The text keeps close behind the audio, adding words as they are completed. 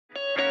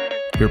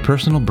Your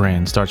personal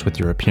brand starts with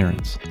your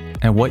appearance,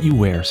 and what you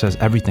wear says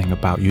everything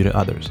about you to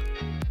others.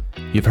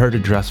 You've heard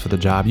of dress for the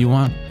job you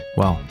want?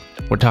 Well,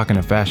 we're talking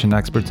to fashion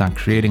experts on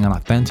creating an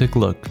authentic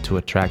look to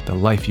attract the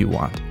life you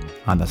want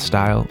on the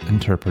Style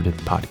Interpreted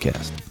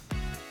podcast.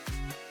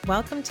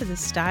 Welcome to the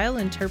Style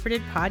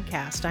Interpreted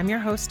podcast. I'm your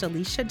host,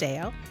 Alicia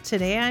Dale.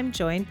 Today I'm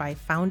joined by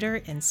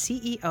founder and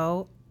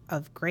CEO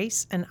of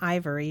Grace and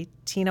Ivory,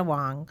 Tina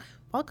Wong.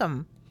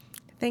 Welcome.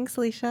 Thanks,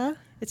 Alicia.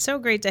 It's so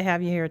great to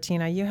have you here,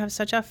 Tina. You have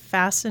such a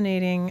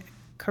fascinating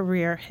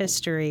career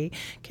history.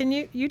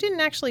 You didn't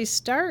actually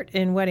start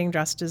in wedding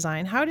dress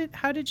design. How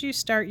did you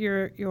start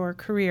your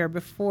career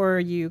before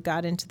you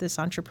got into this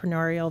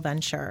entrepreneurial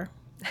venture?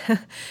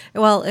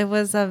 Well,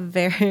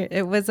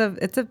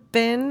 it's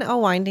been a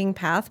winding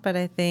path, but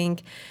I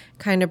think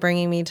kind of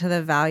bringing me to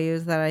the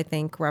values that I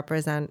think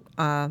represent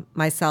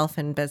myself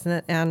and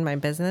business and my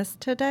business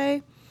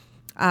today.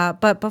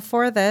 But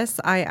before this,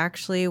 I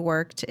actually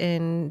worked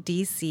in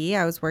DC.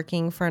 I was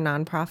working for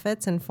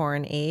nonprofits and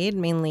foreign aid,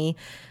 mainly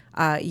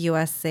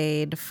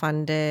USAID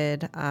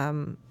funded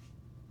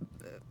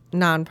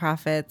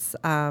nonprofits,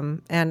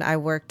 and I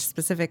worked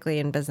specifically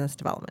in business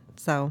development.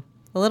 So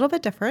a little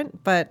bit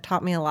different, but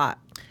taught me a lot.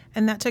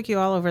 And that took you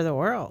all over the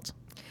world.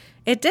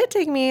 It did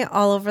take me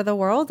all over the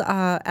world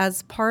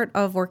as part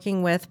of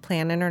working with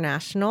Plan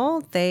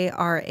International. They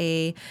are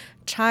a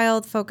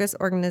child-focused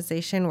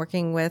organization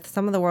working with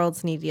some of the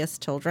world's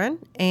neediest children,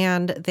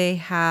 and they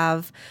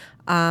have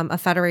a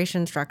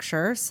federation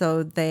structure.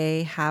 So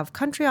they have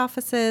country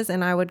offices,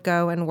 and I would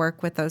go and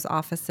work with those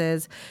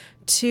offices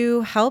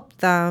to help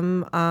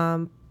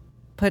them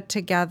put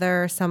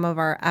together some of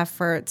our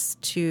efforts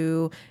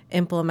to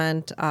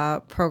implement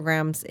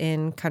programs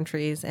in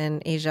countries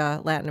in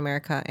Asia, Latin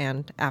America,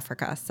 and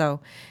Africa.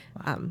 So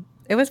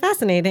it was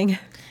fascinating.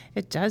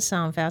 It does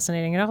sound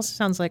fascinating. It also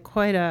sounds like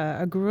quite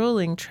a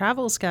grueling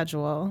travel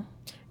schedule.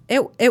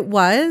 It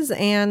was.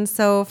 And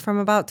so from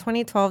about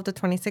 2012 to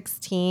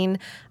 2016,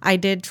 I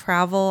did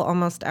travel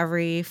almost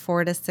every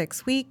 4 to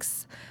 6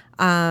 weeks.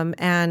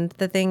 And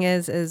the thing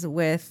is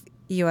with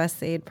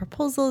USAID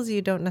proposals,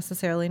 you don't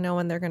necessarily know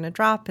when they're going to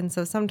drop. And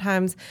so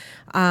sometimes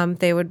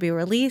they would be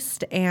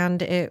released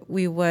and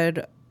we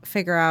would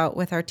figure out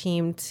with our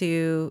team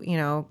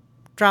to,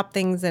 drop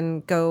things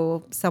and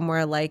go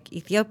somewhere like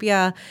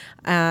Ethiopia.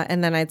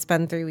 And then I'd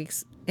spend 3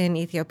 weeks in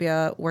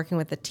Ethiopia working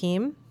with the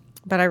team.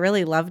 But I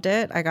really loved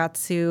it. I got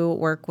to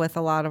work with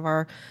a lot of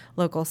our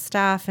local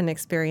staff and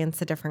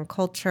experience a different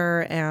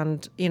culture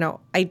and,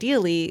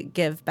 ideally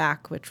give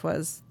back, which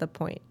was the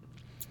point.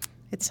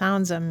 It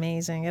sounds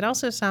amazing. It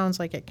also sounds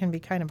like it can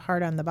be kind of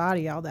hard on the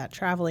body, all that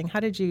traveling.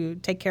 How did you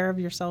take care of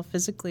yourself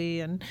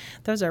physically? And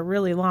those are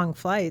really long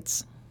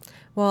flights.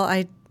 Well,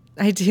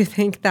 I do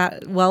think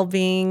that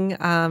well-being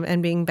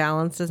and being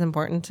balanced is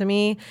important to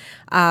me.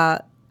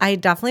 I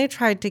definitely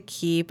tried to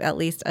keep at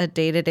least a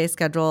day-to-day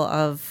schedule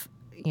of,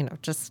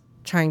 just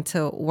trying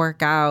to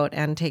work out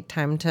and take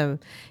time to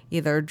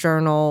either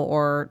journal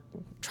or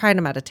try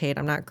to meditate.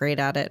 I'm not great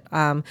at it,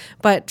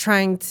 but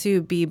trying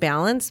to be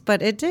balanced.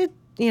 But it did,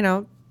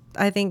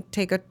 I think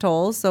take a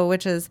toll. So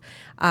which is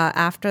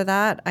after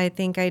that, I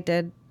think I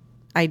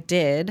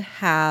did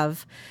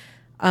have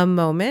a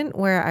moment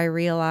where I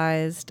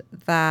realized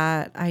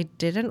that I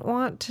didn't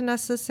want to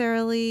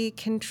necessarily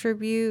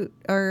contribute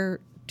or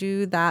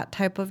do that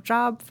type of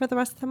job for the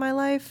rest of my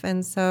life.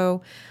 And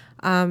so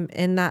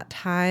in that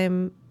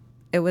time,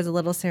 it was a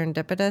little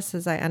serendipitous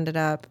as I ended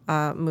up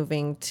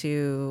moving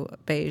to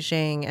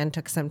Beijing and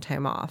took some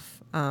time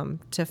off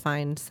to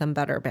find some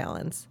better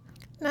balance.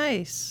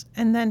 Nice.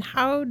 And then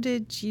how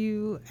did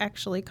you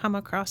actually come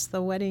across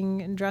the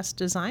wedding and dress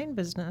design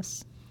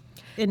business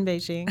in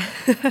Beijing?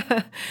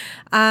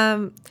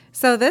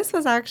 So this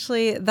was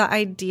actually the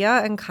idea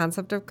and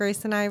concept of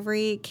Grace and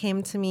Ivory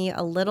came to me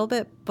a little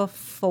bit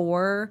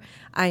before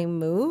I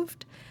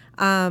moved.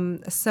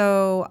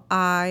 So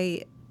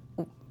I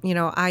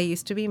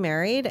used to be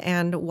married,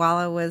 and while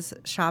I was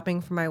shopping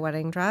for my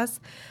wedding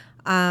dress,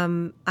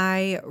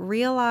 I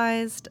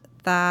realized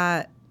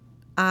that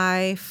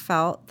I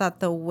felt that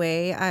the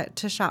way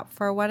to shop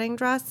for a wedding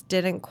dress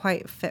didn't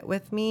quite fit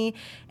with me,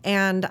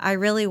 and I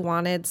really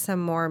wanted some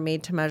more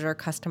made-to-measure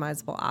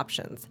customizable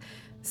options.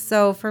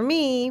 So for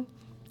me,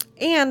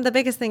 and the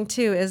biggest thing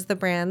too is the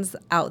brands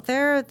out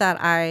there that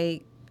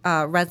I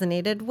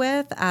resonated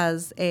with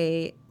as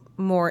a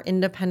more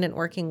independent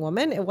working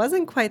woman, it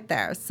wasn't quite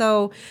there.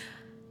 So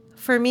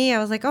for me, I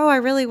was like, I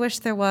really wish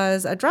there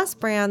was a dress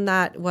brand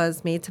that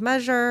was made to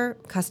measure,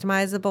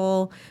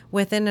 customizable,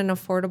 within an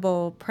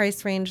affordable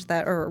price range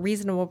or a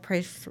reasonable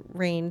price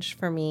range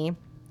for me.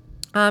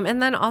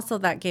 And then also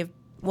that gave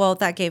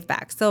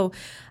back. So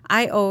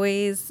I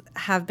always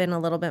have been a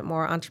little bit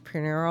more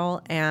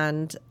entrepreneurial,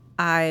 and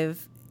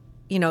I've,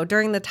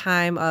 during the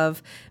time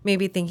of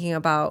maybe thinking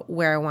about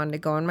where I wanted to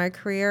go in my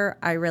career,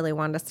 I really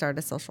wanted to start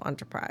a social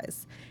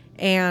enterprise.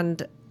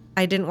 And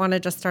I didn't want to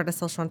just start a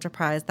social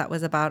enterprise that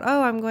was about,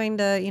 I'm going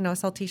to,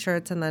 sell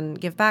T-shirts and then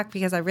give back,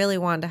 because I really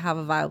wanted to have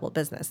a viable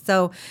business.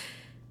 So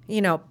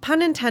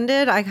pun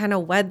intended, I kind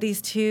of wed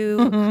these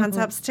two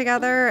concepts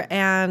together,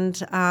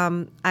 and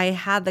I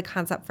had the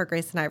concept for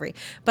Grace and Ivory.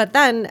 But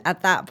then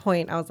at that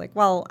point, I was like,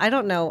 well, I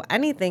don't know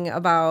anything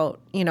about,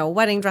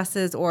 wedding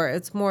dresses, or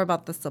it's more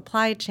about the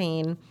supply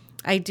chain.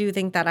 I do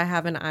think that I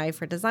have an eye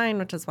for design,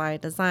 which is why I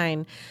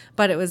design.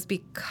 But it was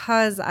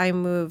because I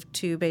moved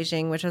to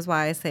Beijing, which is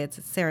why I say it's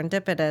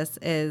serendipitous,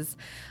 is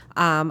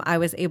I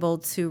was able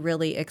to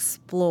really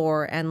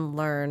explore and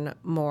learn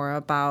more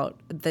about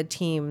the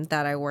team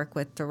that I work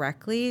with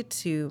directly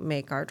to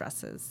make our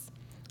dresses.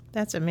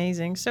 That's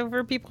amazing. So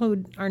for people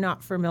who are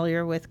not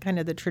familiar with kind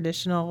of the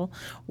traditional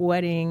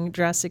wedding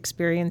dress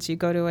experience, you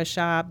go to a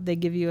shop, they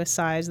give you a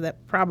size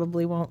that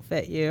probably won't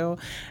fit you,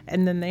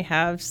 and then they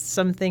have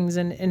some things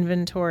in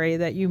inventory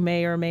that you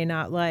may or may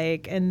not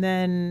like. And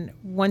then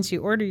once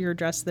you order your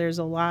dress, there's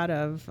a lot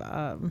of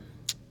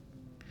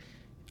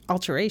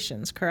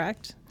alterations,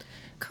 correct?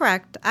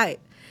 Correct.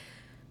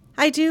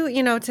 I do,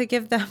 to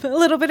give them a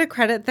little bit of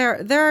credit,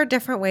 there are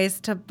different ways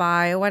to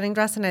buy a wedding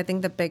dress, and I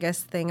think the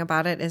biggest thing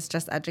about it is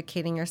just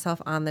educating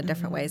yourself on the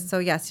different ways. So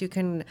yes, you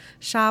can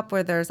shop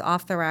where there's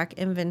off-the-rack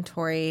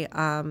inventory.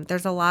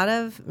 There's a lot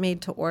of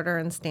made-to-order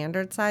and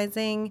standard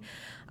sizing,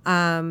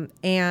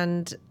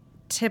 and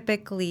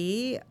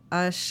typically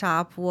a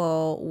shop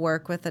will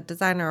work with a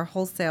designer or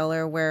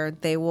wholesaler where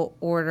they will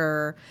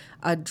order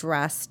a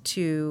dress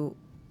to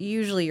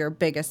usually your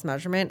biggest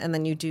measurement, and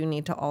then you do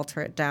need to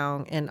alter it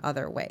down in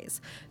other ways.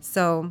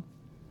 So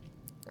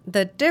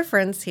the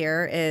difference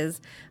here is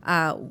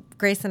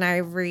Grace and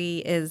Ivory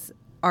is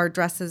our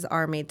dresses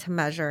are made to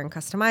measure and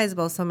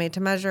customizable. So made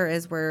to measure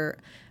is we're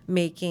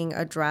making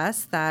a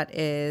dress that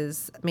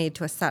is made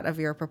to a set of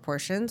your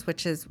proportions,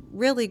 which is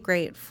really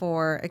great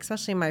for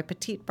especially my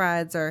petite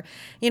brides, or,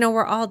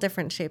 we're all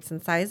different shapes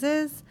and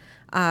sizes.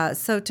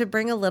 So to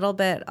bring a little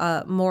bit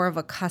more of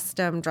a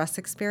custom dress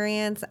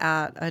experience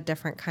at a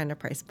different kind of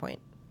price point.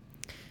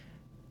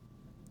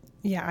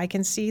 Yeah, I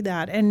can see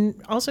that.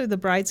 And also the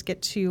brides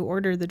get to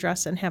order the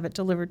dress and have it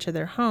delivered to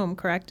their home,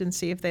 correct? And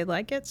see if they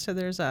like it. So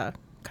there's a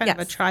kind of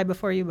a try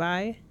before you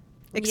buy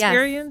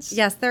experience?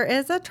 Yes, there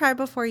is a try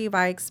before you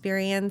buy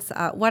experience.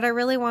 What I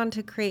really wanted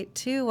to create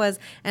too was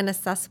an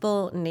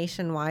accessible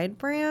nationwide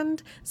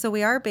brand. So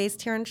we are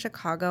based here in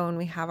Chicago and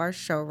we have our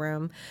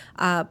showroom,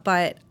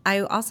 but I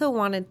also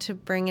wanted to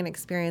bring an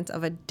experience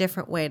of a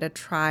different way to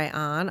try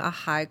on a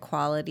high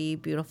quality,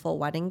 beautiful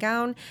wedding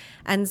gown.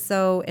 And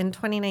so in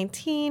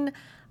 2019,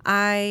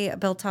 I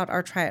built out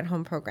our try at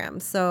home program.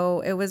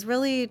 So it was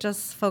really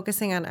just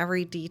focusing on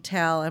every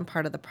detail and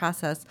part of the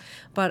process.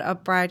 But a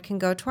bride can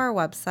go to our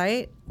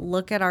website,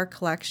 look at our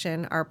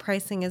collection. Our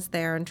pricing is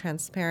there and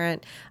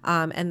transparent.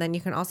 And then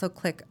you can also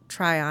click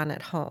try on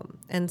at home.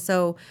 And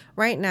so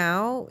right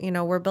now,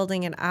 we're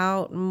building it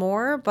out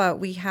more, but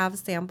we have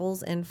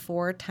samples in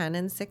 4, 10,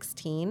 and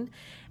 16.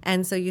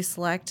 And so you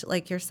select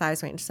like your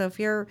size range. So if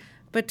you're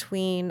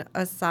between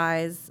a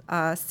size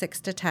 6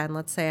 to 10,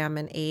 let's say I'm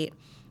an 8,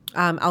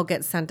 I'll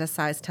get sent a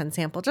size 10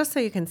 sample just so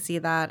you can see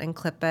that and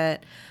clip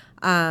it.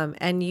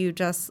 And you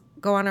just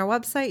go on our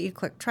website, you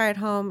click try at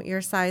home,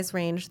 your size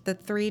range, the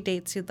 3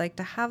 dates you'd like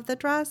to have the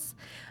dress,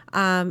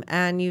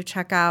 and you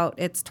check out.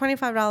 It's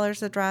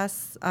 $25 a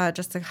dress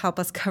just to help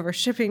us cover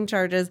shipping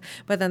charges,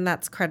 but then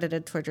that's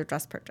credited towards your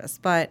dress purchase.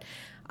 But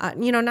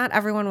not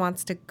everyone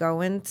wants to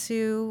go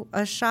into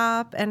a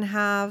shop and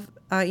have,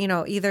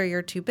 either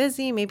you're too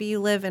busy, maybe you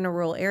live in a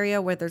rural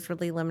area where there's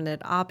really limited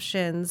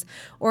options,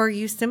 or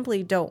you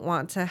simply don't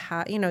want to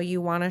have, you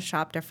want to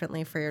shop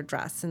differently for your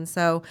dress. And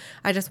so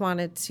I just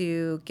wanted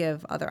to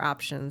give other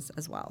options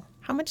as well.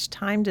 How much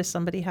time does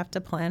somebody have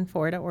to plan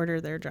for to order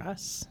their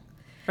dress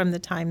from the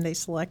time they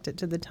select it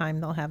to the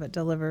time they'll have it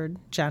delivered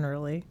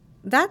generally?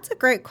 That's a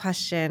great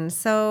question.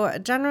 So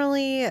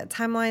generally,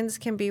 timelines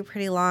can be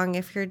pretty long.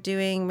 If you're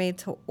doing made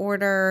to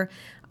order,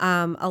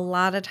 a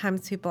lot of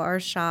times people are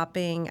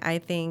shopping, I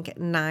think,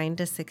 9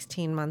 to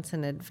 16 months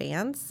in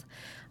advance.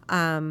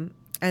 And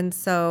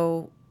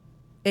so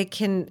it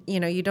can,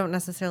 you don't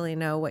necessarily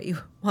know what you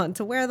want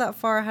to wear that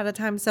far ahead of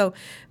time. So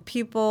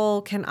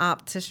people can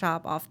opt to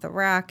shop off the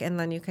rack, and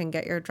then you can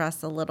get your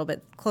dress a little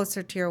bit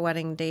closer to your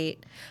wedding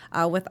date.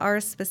 With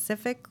ours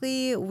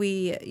specifically,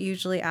 we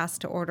usually ask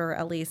to order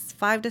at least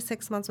 5 to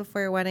 6 months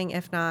before your wedding,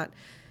 if not.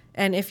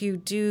 And if you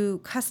do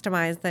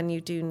customize, then you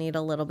do need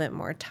a little bit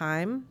more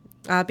time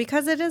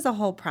because it is a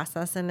whole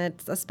process, and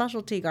it's a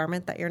specialty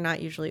garment that you're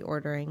not usually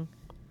ordering.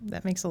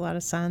 That makes a lot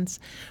of sense.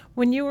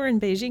 When you were in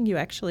Beijing, you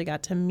actually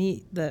got to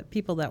meet the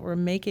people that were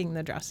making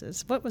the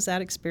dresses. What was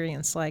that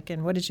experience like,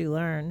 and what did you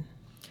learn?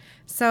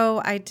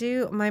 So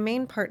my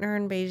main partner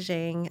in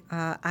Beijing,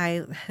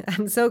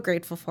 I'm so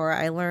grateful for.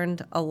 I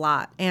learned a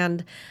lot.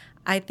 And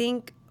I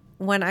think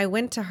when I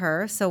went to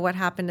her, so what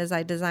happened is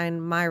I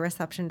designed my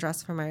reception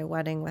dress for my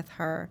wedding with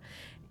her.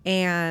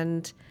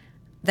 And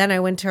then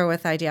I went to her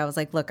with the idea. I was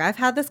like, look, I've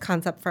had this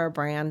concept for a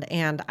brand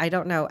and I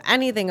don't know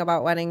anything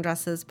about wedding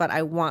dresses, but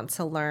I want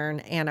to learn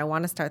and I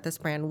want to start this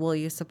brand. Will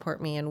you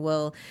support me and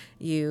will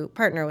you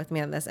partner with me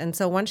on this? And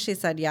so once she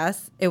said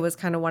yes, it was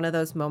kind of one of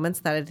those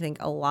moments that I think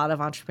a lot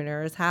of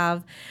entrepreneurs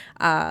have.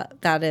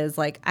 That is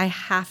like, I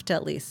have to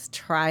at least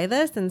try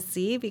this and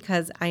see,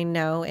 because I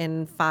know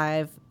in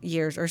 5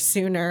 years or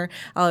sooner,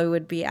 I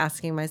would be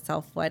asking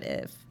myself, what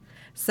if?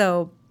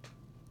 So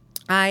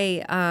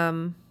I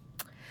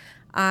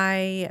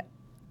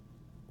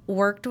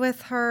worked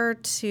with her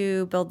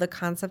to build the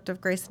concept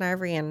of Grace and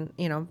Ivory and,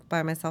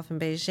 by myself in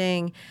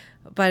Beijing.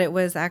 But it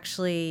was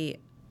actually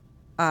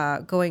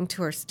going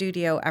to her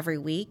studio every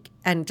week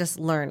and just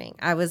learning.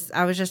 I was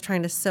just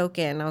trying to soak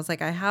in. I was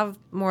like, I have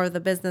more of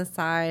the business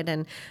side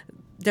and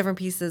different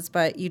pieces,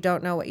 but you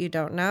don't know what you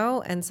don't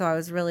know. And so I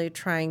was really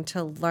trying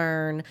to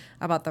learn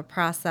about the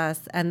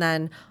process, and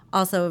then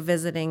also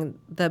visiting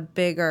the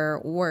bigger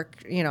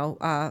work,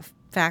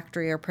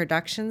 factory or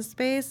production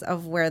space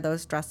of where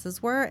those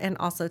dresses were, and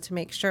also to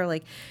make sure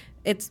like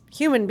it's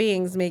human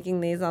beings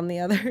making these on the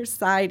other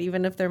side,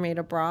 even if they're made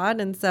abroad.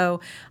 And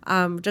so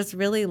just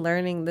really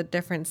learning the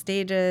different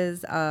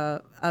stages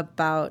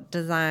about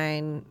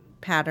design,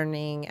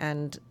 patterning,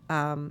 and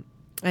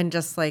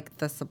just like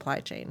the supply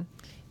chain.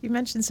 You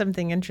mentioned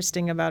something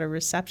interesting about a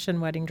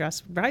reception wedding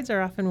dress. Brides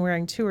are often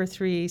wearing 2 or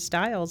 3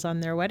 styles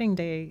on their wedding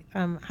day.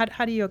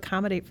 How do you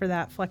accommodate for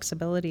that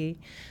flexibility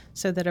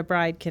so that a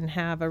bride can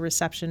have a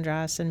reception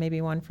dress and maybe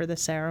one for the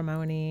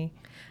ceremony?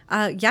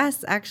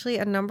 Yes, actually,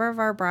 a number of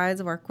our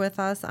brides work with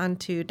us on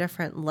 2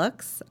 different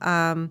looks.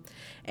 And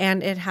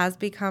it has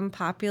become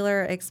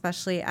popular,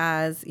 especially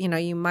as,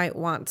 you might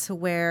want to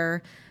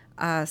wear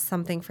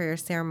something for your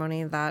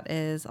ceremony that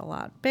is a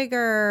lot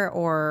bigger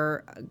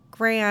or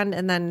grand,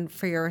 and then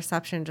for your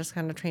reception just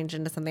kind of change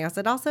into something else.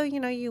 It also,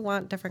 you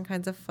want different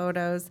kinds of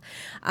photos.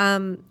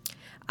 I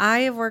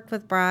have worked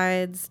with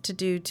brides to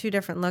do 2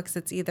 different looks.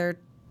 It's either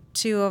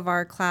 2 of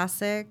our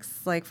classics,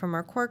 like from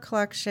our core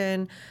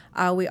collection.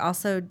 We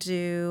also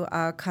do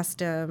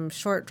custom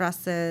short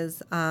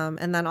dresses,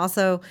 and then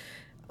also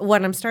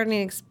what I'm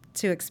starting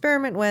to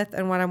experiment with,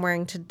 and what I'm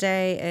wearing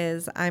today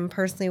is I'm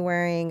personally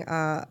wearing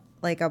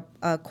like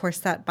a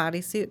corset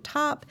bodysuit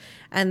top,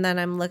 and then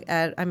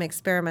I'm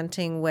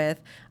experimenting with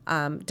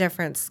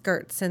different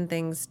skirts and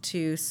things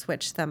to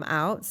switch them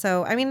out.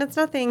 So I mean, it's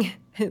nothing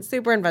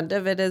super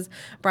inventive. It is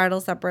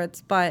bridal separates,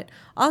 but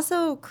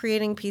also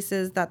creating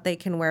pieces that they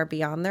can wear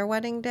beyond their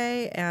wedding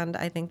day, and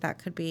I think that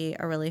could be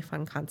a really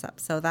fun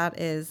concept. So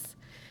that is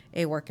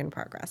a work in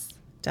progress.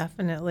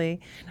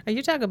 Definitely. Now,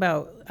 you talk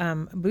about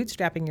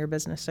bootstrapping your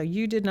business. So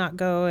you did not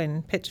go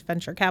and pitch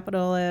venture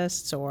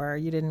capitalists, or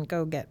you didn't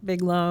go get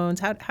big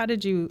loans. How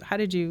did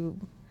you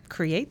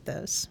create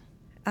this?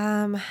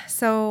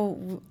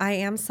 So I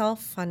am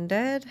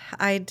self-funded.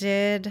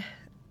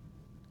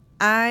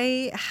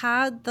 I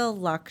had the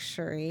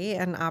luxury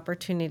and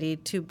opportunity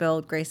to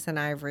build Grace and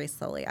Ivory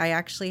slowly.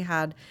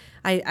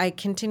 I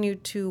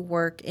continued to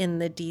work in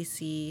the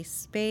DC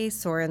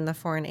space, or in the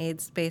foreign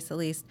aid space at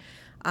least,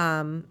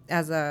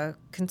 as a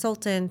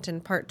consultant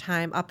and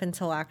part-time up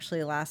until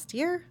actually last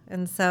year.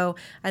 And so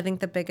I think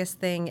the biggest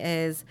thing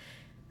is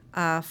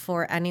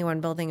for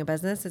anyone building a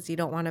business is you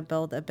don't want to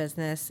build a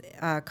business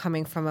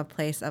coming from a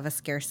place of a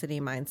scarcity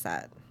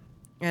mindset.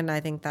 And I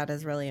think that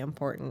is really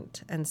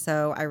important. And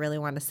so I really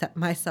want to set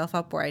myself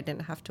up where I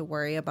didn't have to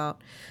worry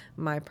about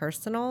my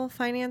personal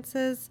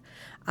finances.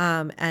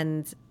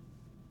 And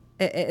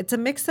it's a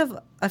mix of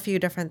a few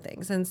different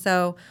things. And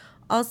so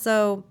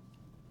also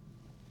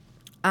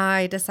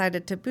I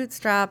decided to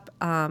bootstrap,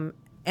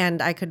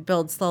 and I could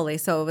build slowly.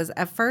 So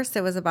at first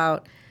it was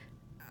about,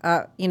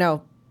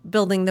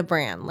 building the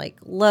brand, like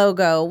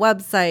logo,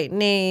 website,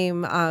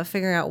 name,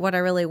 figuring out what I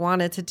really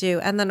wanted to do.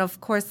 And then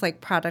of course, like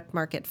product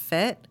market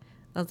fit.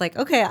 I was like,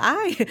 okay,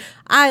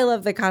 I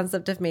love the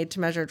concept of made to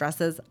measure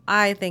dresses.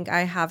 I think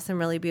I have some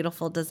really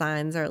beautiful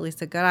designs, or at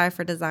least a good eye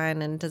for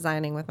design and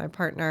designing with my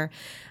partner.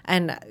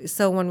 And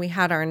so when we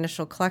had our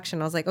initial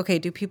collection, I was like, okay,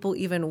 do people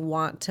even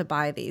want to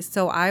buy these?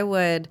 So I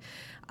would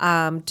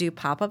do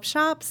pop-up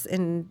shops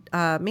in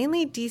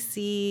mainly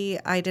DC.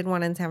 I did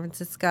one in San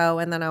Francisco,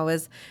 and then I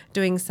was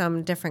doing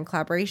some different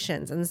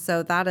collaborations. And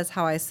so that is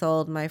how I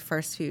sold my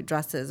first few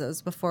dresses. It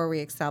was before we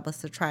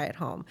established the try at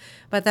home.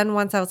 But then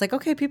once I was like,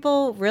 okay,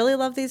 people really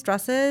love these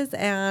dresses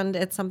and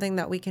it's something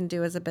that we can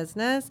do as a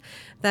business,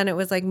 then it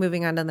was like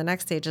moving on to the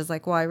next stage is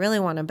like, well, I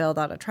really want to build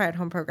out a try at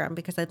home program,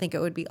 because I think it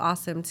would be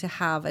awesome to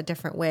have a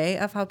different way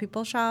of how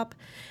people shop.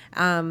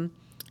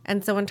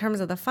 And so in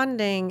terms of the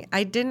funding,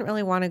 I didn't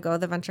really want to go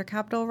the venture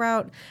capital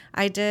route.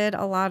 I did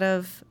a lot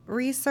of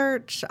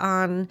research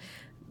on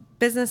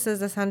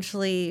businesses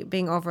essentially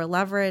being over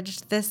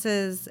leveraged. This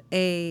is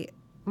a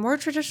more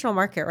traditional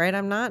market, right?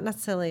 I'm not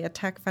necessarily a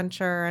tech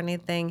venture or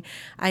anything.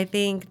 I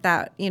think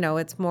that,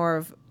 it's more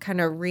of kind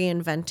of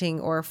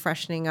reinventing or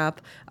freshening up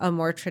a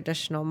more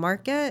traditional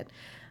market.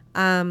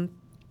 And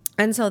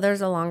so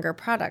there's a longer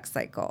product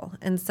cycle.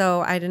 And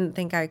so I didn't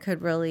think I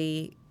could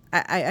really...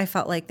 I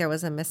felt like there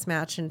was a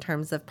mismatch in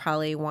terms of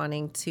probably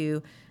wanting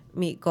to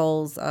meet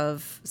goals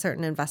of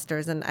certain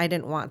investors, and I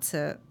didn't want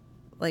to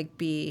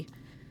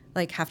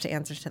have to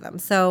answer to them.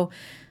 So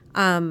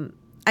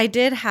I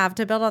did have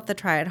to build out the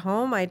try at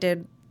home. I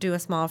did do a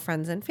small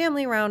friends and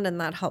family round, and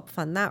that helped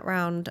fund that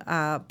round.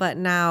 But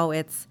now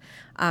it's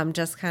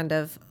just kind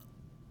of,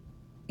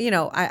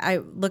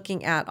 I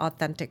looking at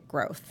authentic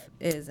growth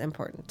is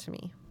important to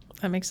me.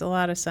 That makes a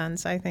lot of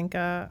sense. I think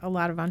a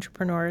lot of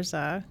entrepreneurs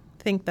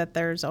think that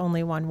there's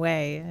only one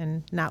way,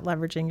 and not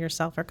leveraging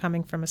yourself or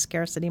coming from a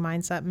scarcity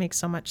mindset makes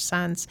so much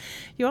sense.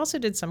 You also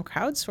did some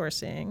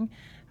crowdsourcing.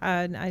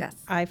 Yes.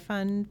 I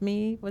Fund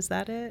Me, was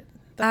that it?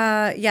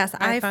 Yes,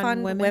 I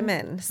Fund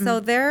Women. Mm-hmm.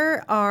 So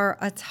there are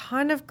a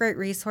ton of great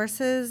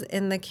resources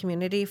in the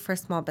community for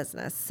small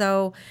business.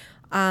 So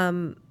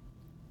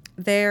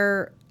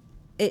there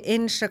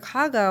in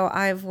Chicago,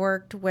 I've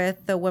worked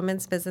with the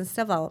Women's Business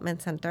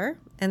Development Center.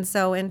 And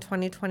so in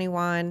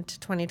 2021 to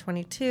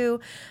 2022,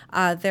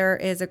 there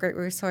is a great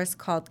resource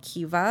called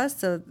Kiva.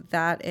 So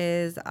that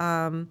is,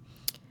 a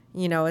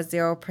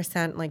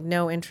 0%,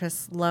 no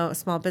interest loan,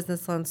 small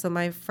business loan. So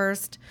my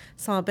first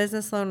small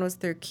business loan was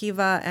through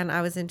Kiva, and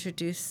I was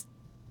introduced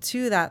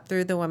to that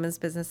through the Women's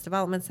Business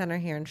Development Center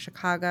here in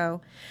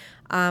Chicago.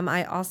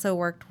 I also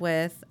worked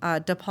with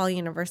DePaul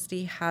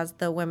University has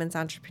the Women's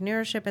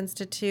Entrepreneurship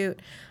Institute.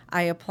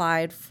 I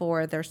applied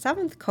for their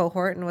 7th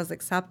cohort and was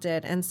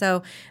accepted. And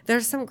so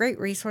there's some great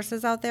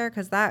resources out there,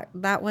 because that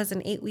was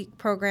an 8-week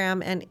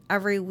program. And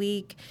every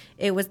week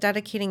it was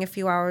dedicating a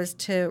few hours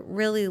to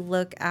really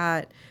look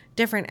at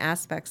different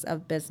aspects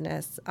of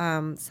business,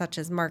 such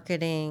as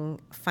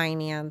marketing,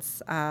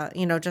 finance,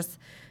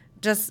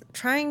 just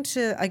trying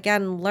to,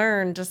 again,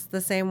 learn just the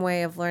same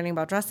way of learning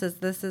about dresses.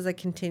 This is a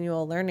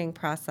continual learning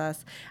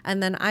process.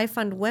 And then I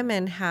Fund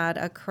Women had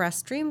a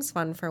Caress Dreams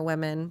Fund for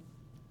women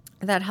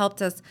that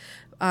helped us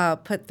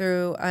put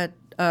through a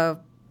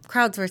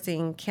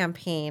crowdsourcing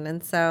campaign.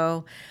 And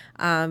so,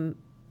 and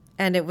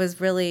it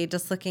was really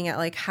just looking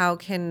at how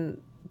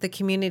can the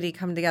community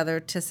come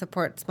together to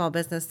support small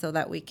business so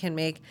that we can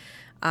make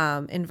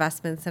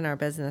investments in our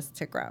business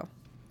to grow.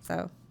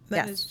 So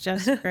That is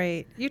just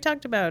great. You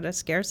talked about a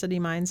scarcity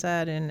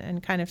mindset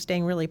and kind of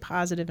staying really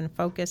positive and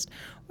focused.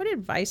 What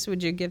advice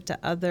would you give to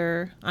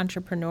other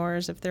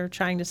entrepreneurs if they're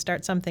trying to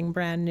start something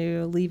brand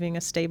new, leaving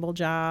a stable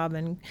job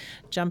and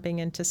jumping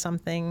into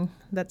something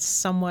that's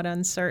somewhat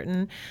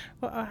uncertain?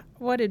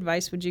 What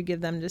advice would you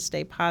give them to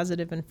stay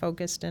positive and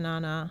focused and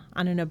on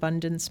an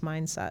abundance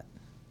mindset?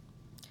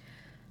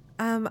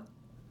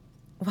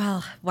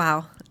 Well,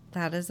 wow,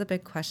 that is a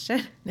big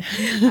question.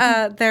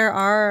 There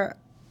are...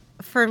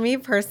 For me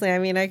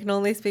personally, I can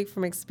only speak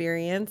from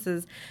experience,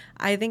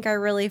 I think I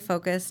really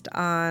focused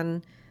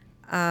on,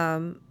 I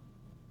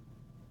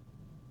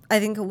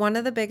think one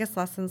of the biggest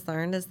lessons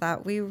learned is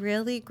that we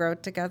really grow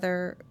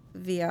together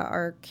via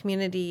our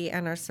community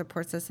and our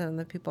support system and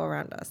the people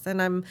around us.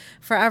 And I'm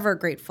forever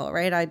grateful,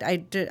 right? I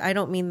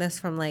don't mean this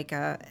from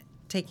a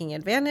taking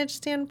advantage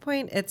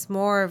standpoint. It's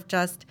more of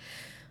just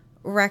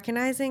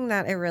recognizing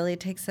that it really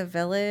takes a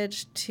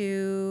village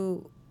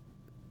to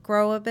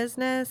grow a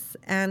business.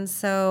 And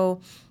so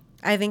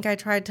I think I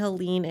tried to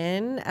lean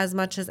in as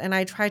much and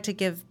I tried to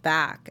give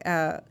back.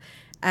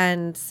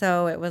 And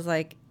so it was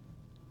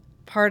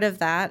part of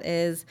that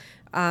is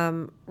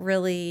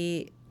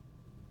really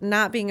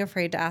not being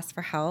afraid to ask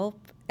for help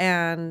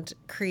and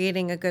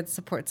creating a good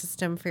support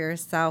system for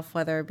yourself,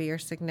 whether it be your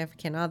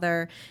significant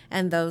other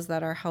and those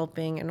that are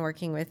helping and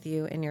working with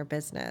you in your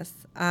business.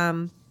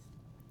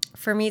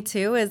 For me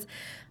too is,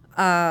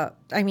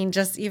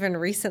 just even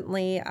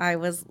recently I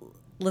was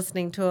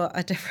listening to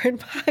a different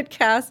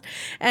podcast,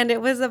 and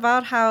it was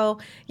about how,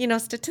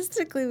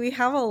 statistically we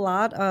have a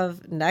lot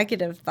of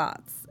negative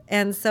thoughts.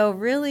 And so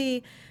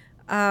really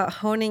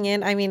honing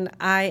in,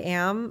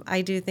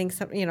 I do think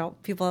some,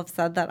 people have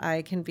said that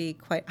I can be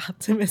quite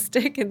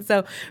optimistic. And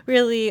so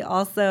really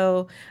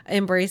also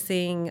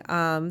embracing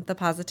the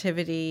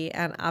positivity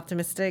and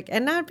optimistic,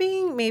 and not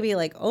being maybe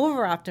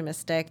over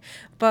optimistic,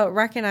 but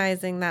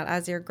recognizing that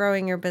as you're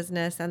growing your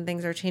business and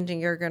things are changing,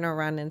 you're going to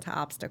run into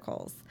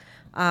obstacles.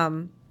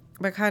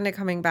 But kind of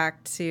coming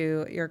back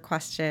to your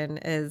question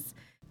is,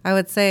 I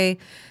would say,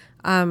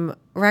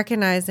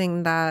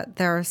 recognizing that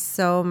there are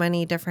so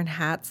many different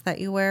hats that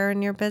you wear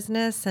in your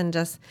business, and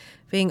just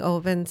being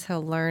open to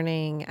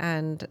learning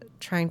and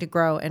trying to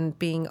grow and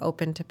being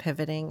open to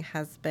pivoting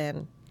has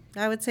been,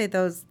 I would say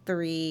those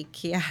 3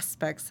 key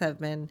aspects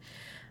have been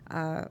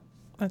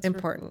That's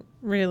important.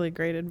 Really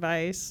great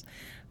advice.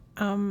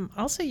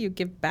 Also, you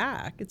give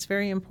back. It's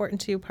very important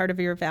to you. Part of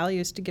your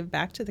values to give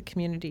back to the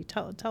community.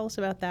 Tell us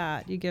about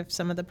that. You give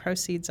some of the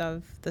proceeds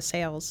of the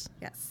sales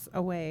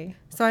away.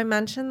 So I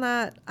mentioned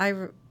that I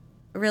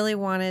really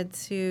wanted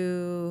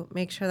to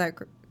make sure that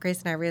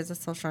Grace and Ivory is a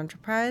social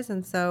enterprise.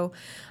 And so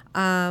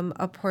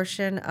a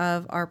portion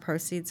of our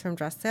proceeds from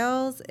dress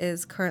sales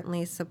is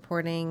currently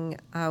supporting,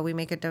 we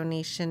make a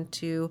donation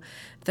to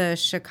the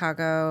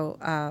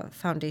Chicago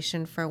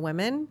Foundation for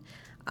Women.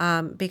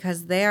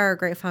 because they are a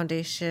great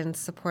foundation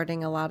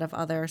supporting a lot of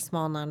other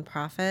small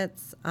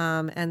nonprofits.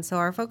 And so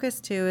our focus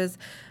too is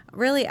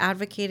really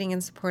advocating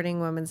and supporting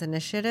women's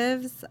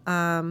initiatives.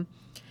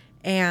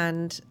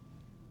 And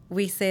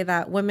we say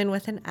that women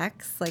with an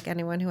X, like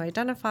anyone who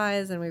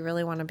identifies, and we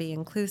really want to be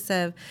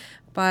inclusive,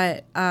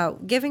 but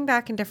giving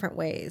back in different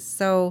ways.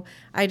 So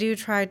I do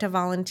try to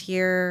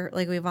volunteer,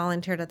 like we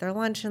volunteered at their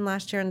luncheon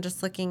last year, and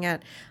just looking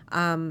at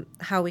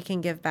how we can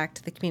give back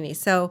to the community.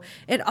 So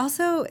it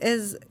also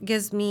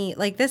gives me,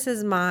 like, this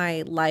is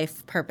my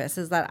life purpose,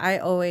 is that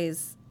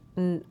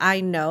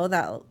I know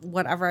that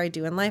whatever I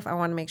do in life, I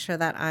want to make sure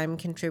that I'm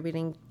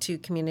contributing to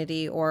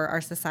community or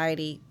our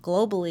society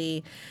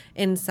globally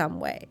in some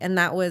way. And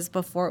that was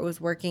before it was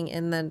working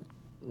in the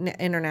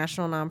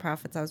international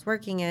nonprofits I was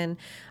working in.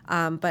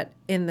 But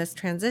in this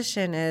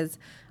transition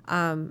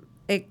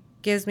it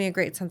gives me a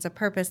great sense of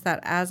purpose that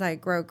as I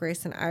grow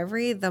Grace and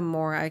Ivory, the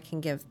more I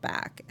can give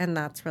back. And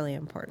that's really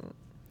important.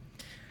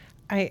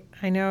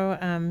 I know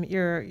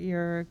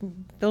you're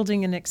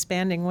building and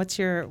expanding. What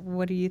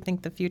do you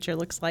think the future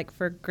looks like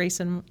for Grace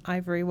and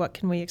Ivory? What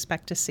can we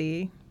expect to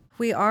see?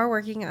 We are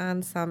working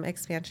on some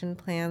expansion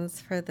plans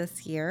for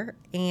this year,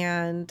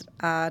 and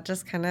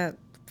just kind of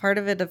part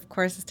of it, of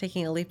course, is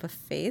taking a leap of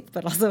faith,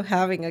 but also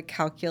having a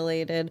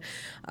calculated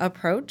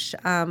approach.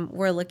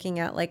 We're looking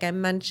at, like I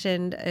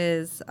mentioned,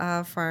 is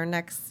for our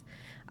next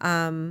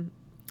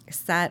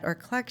set or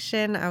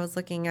collection, I was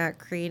looking at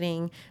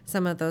creating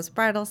some of those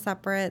bridal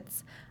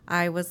separates.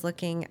 I was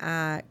looking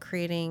at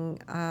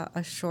creating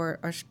a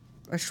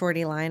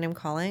shorty line, I'm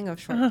calling, of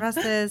short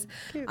dresses.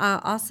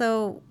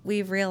 Also,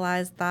 we've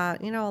realized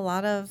that, a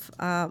lot of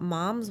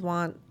moms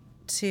want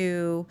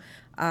to,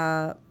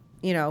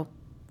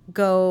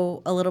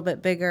 go a little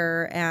bit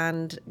bigger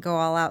and go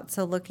all out.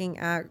 So looking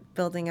at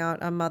building out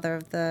a mother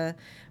of the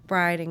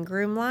bride and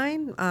groom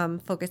line,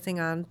 focusing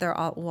on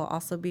will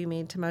also be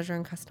made to measure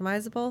and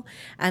customizable.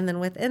 And then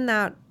within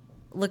that,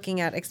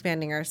 looking at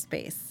expanding our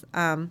space.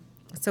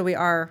 So we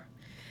are,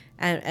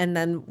 and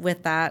then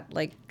with that,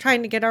 like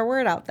trying to get our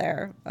word out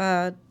there,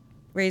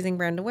 raising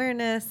brand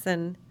awareness.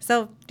 And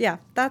so, yeah,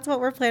 that's what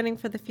we're planning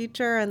for the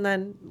future. And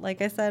then,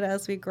 like I said,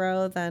 as we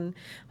grow, then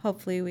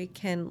hopefully we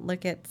can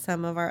look at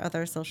some of our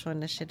other social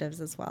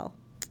initiatives as well.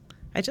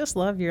 I just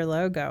love your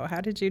logo.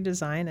 How did you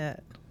design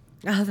it?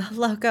 Oh, the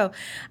logo.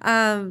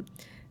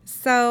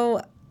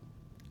 So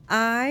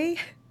I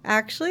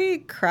actually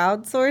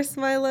crowdsourced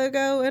my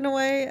logo in a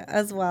way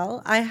as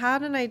well. I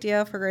had an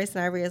idea for Grace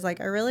and Ivory.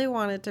 I really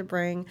wanted to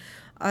bring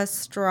a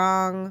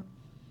strong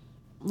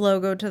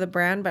logo to the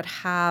brand, but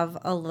have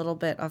a little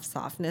bit of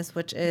softness,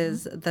 which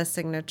is the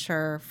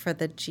signature for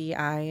the GI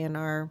in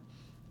our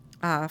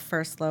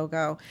first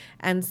logo.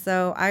 And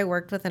so I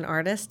worked with an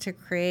artist to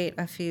create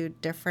a few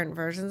different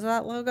versions of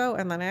that logo.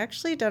 And then I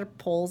actually did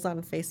polls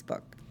on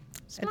Facebook.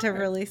 Smart. To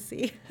really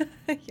see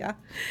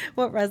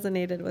what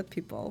resonated with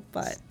people.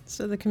 But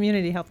so the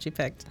community helped you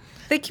pick.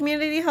 The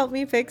community helped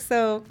me pick,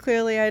 so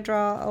clearly I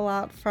draw a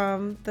lot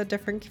from the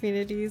different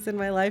communities in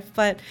my life,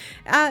 but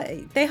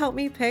they helped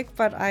me pick,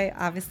 but I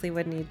obviously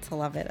would need to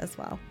love it as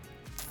well.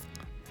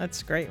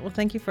 That's great. Well,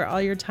 thank you for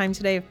all your time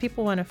today. If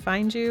people want to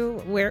find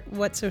you,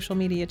 what social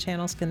media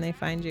channels can they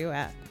find you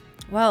at?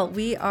 Well,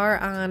 we are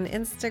on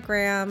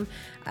Instagram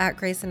at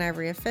Grace and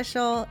Ivory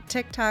Official,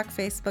 TikTok,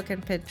 Facebook,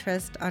 and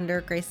Pinterest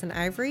under Grace and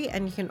Ivory.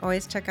 And you can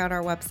always check out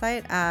our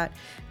website at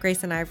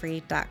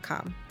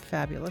graceandivory.com.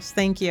 Fabulous.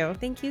 Thank you.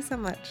 Thank you so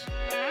much.